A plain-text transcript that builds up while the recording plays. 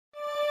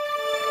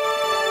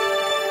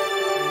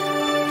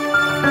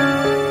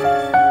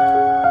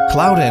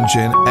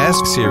CloudEngine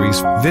S-Series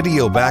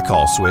Video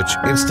Backhaul Switch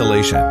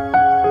Installation.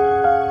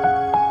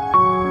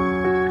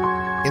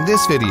 In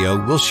this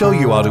video, we'll show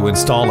you how to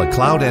install a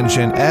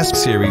CloudEngine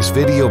S-Series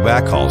Video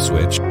Backhaul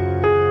Switch.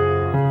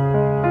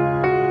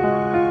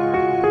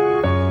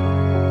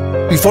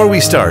 Before we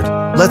start,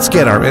 let's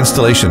get our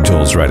installation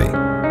tools ready.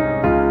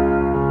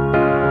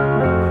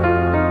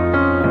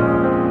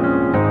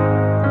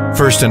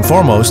 First and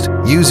foremost,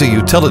 use a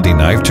utility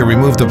knife to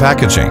remove the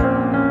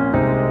packaging.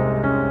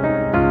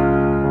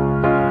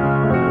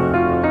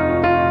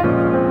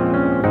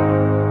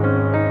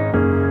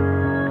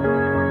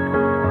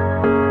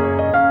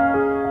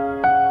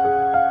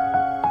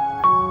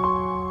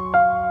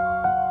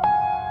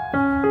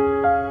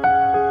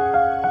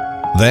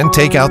 Then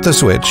take out the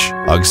switch,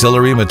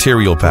 auxiliary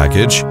material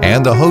package,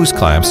 and the hose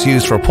clamps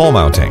used for pole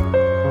mounting.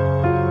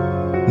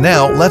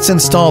 Now let's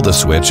install the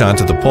switch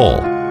onto the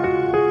pole.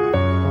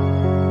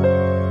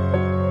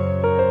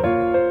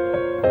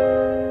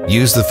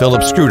 Use the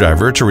Phillips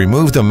screwdriver to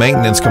remove the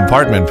maintenance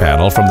compartment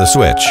panel from the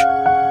switch.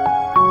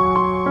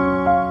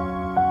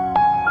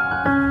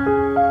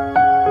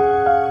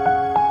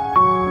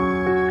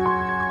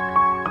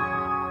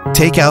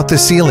 Take out the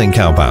sealing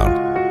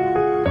compound.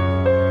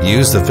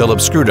 Use the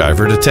Phillips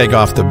screwdriver to take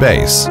off the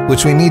base,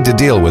 which we need to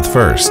deal with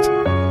first.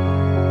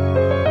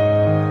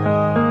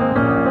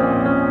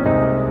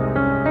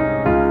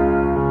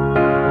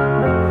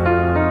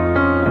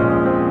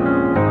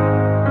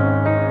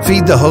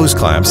 Feed the hose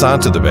clamps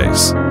onto the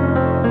base.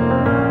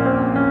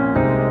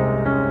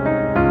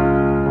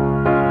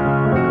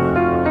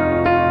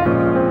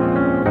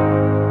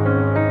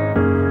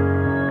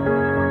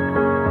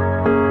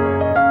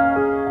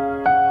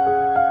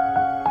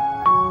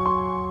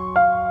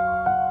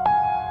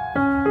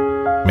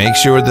 Make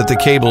sure that the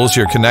cables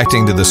you're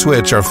connecting to the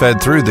switch are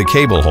fed through the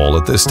cable hole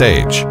at this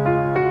stage.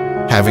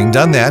 Having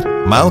done that,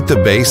 mount the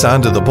base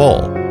onto the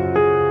pole.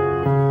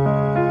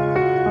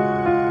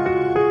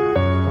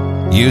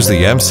 Use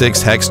the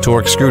M6 hex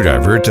torque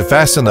screwdriver to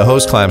fasten the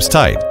hose clamps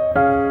tight.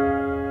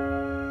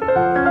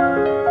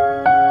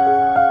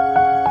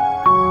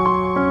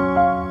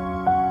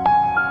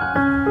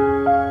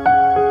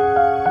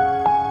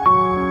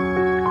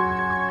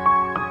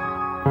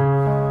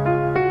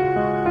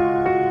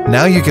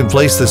 Now you can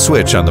place the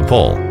switch on the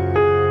pole.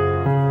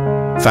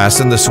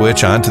 Fasten the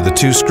switch onto the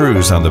two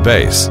screws on the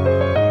base.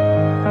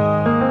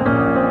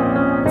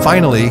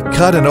 Finally,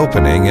 cut an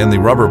opening in the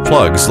rubber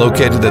plugs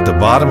located at the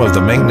bottom of the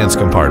maintenance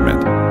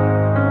compartment.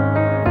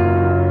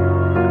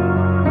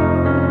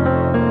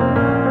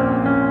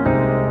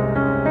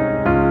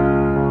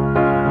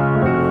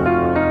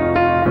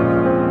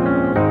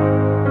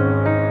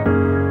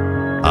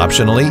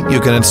 Optionally,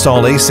 you can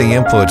install AC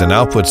input and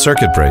output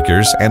circuit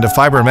breakers and a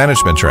fiber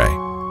management tray.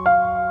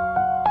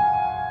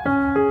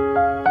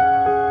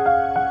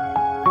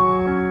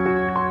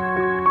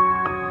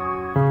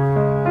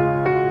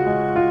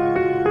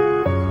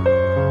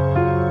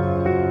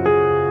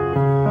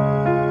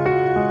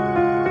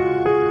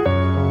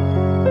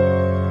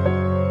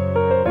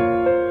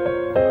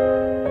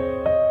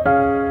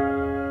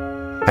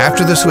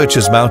 After the switch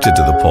is mounted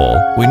to the pole,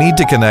 we need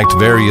to connect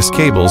various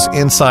cables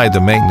inside the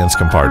maintenance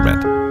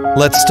compartment.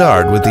 Let's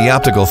start with the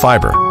optical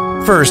fiber.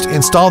 First,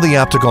 install the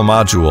optical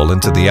module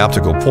into the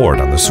optical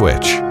port on the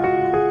switch.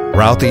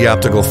 Route the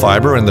optical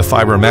fiber in the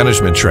fiber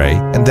management tray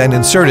and then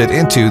insert it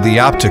into the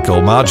optical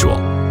module.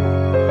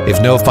 If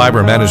no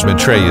fiber management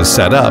tray is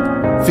set up,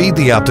 feed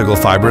the optical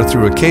fiber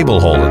through a cable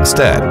hole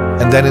instead,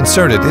 and then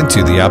insert it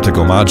into the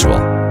optical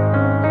module.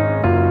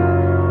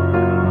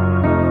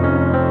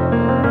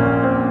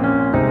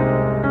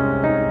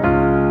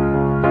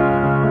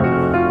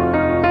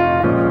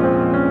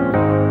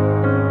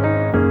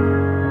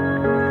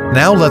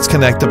 Now let's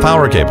connect the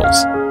power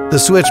cables. The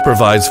switch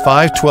provides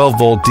 5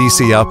 12-volt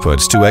DC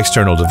outputs to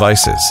external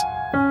devices.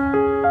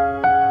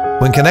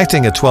 When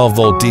connecting a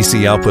 12-volt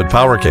DC output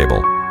power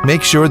cable,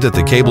 make sure that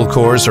the cable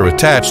cores are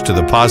attached to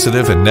the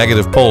positive and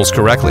negative poles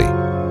correctly.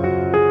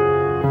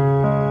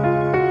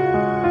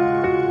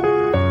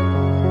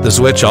 The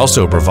switch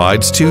also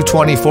provides 2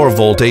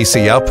 24-volt AC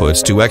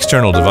outputs to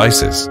external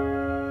devices.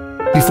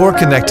 Before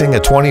connecting a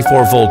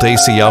 24-volt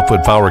AC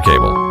output power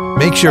cable,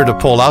 make sure to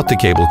pull out the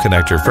cable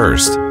connector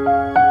first.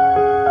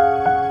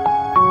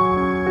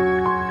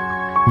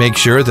 Make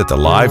sure that the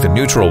live and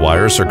neutral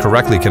wires are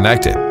correctly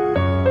connected.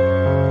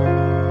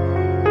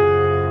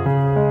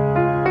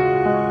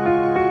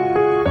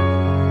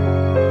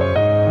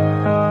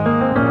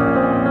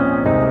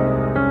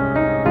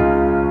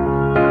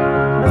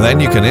 Then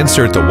you can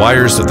insert the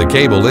wires of the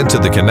cable into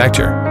the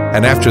connector,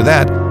 and after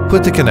that,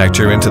 put the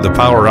connector into the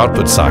power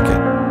output socket.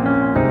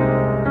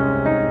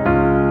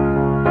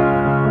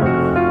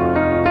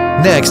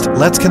 Next,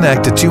 let's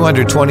connect a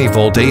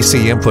 220-volt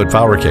AC input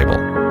power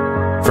cable.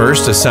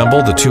 First,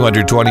 assemble the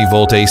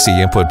 220-volt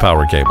AC input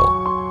power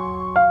cable.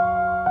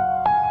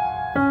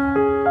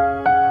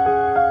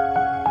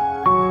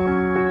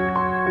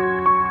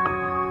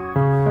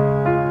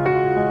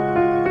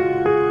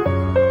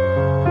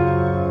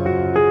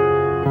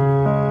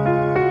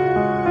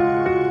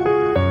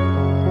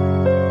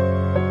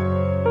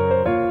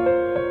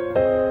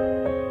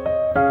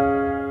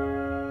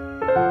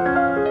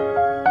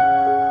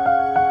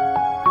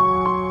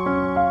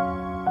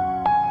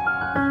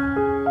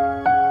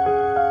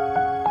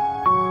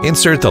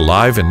 Insert the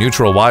live and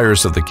neutral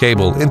wires of the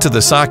cable into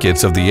the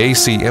sockets of the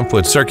AC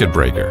input circuit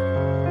breaker.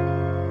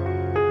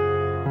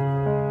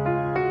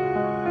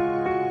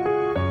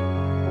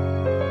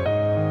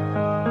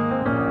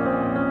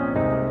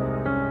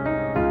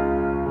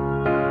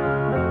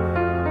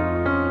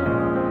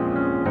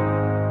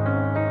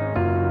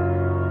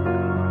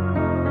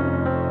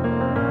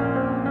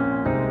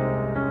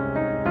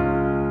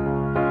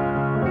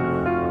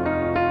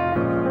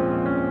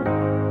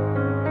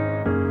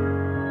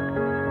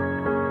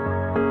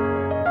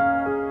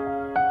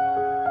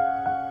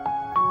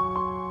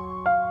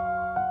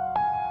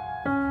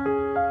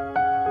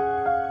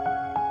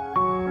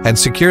 And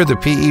secure the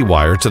PE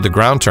wire to the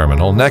ground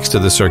terminal next to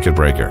the circuit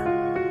breaker.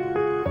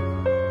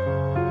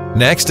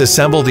 Next,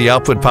 assemble the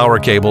output power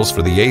cables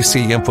for the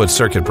AC input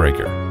circuit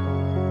breaker.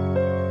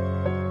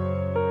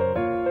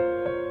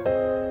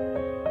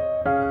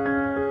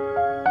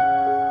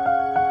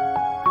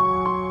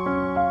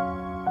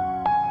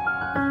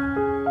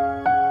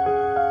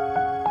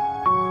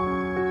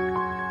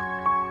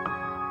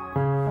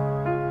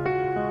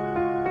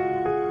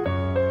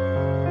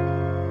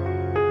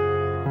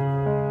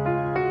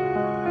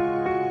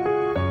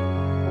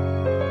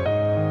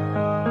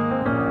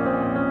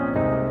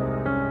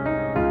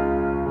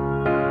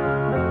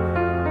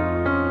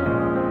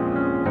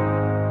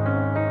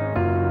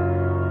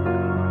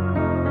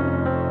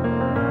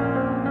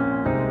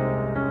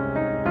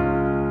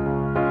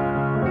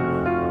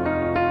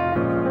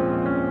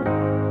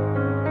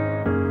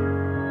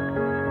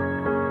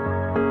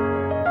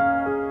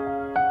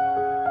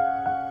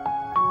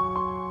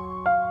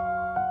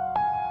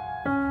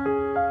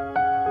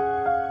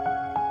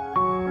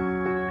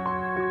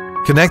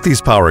 Connect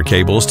these power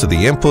cables to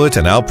the input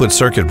and output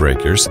circuit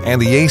breakers and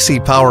the AC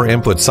power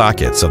input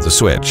sockets of the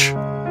switch.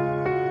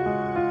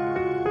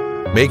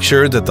 Make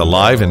sure that the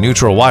live and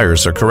neutral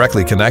wires are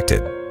correctly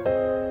connected.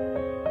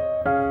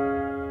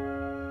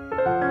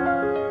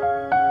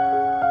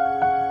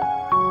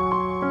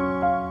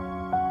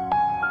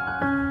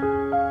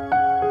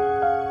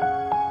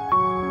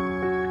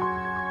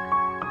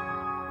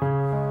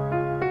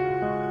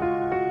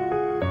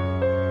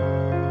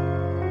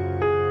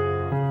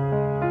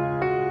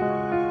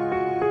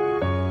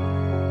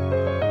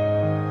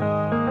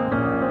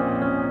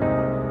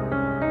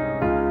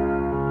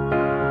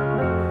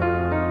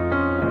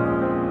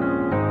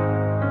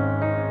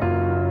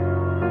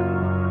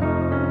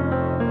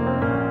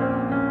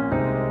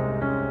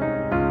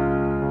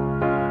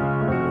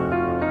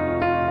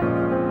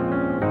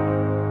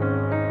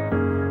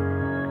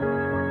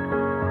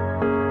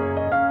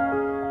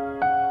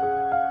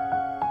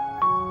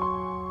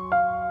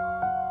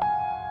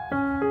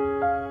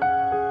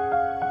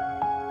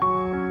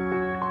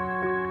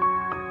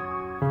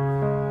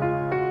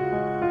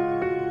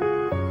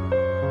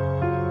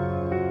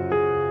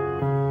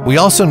 We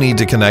also need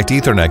to connect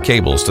Ethernet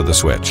cables to the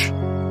switch.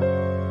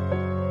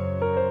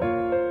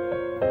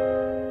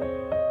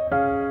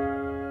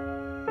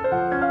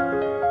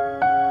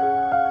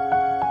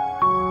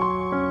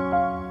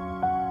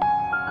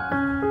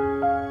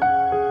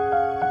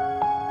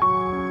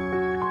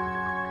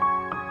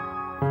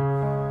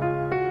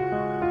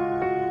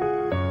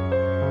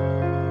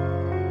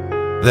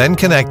 Then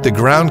connect the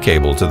ground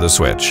cable to the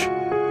switch.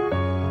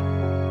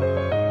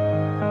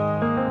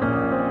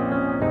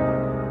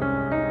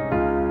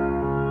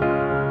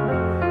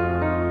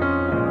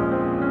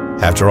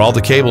 After all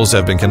the cables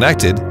have been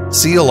connected,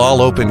 seal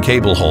all open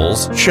cable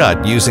holes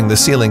shut using the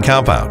sealing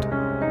compound.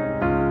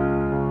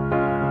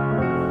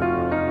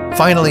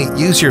 Finally,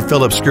 use your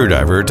Phillips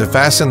screwdriver to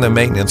fasten the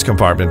maintenance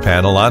compartment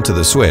panel onto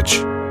the switch.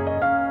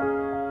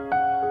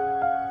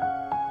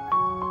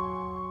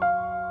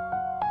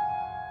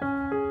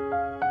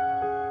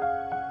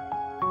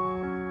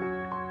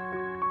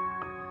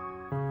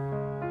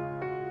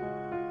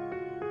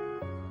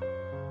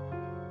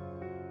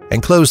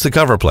 And close the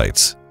cover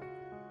plates.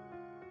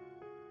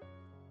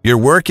 Your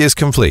work is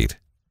complete.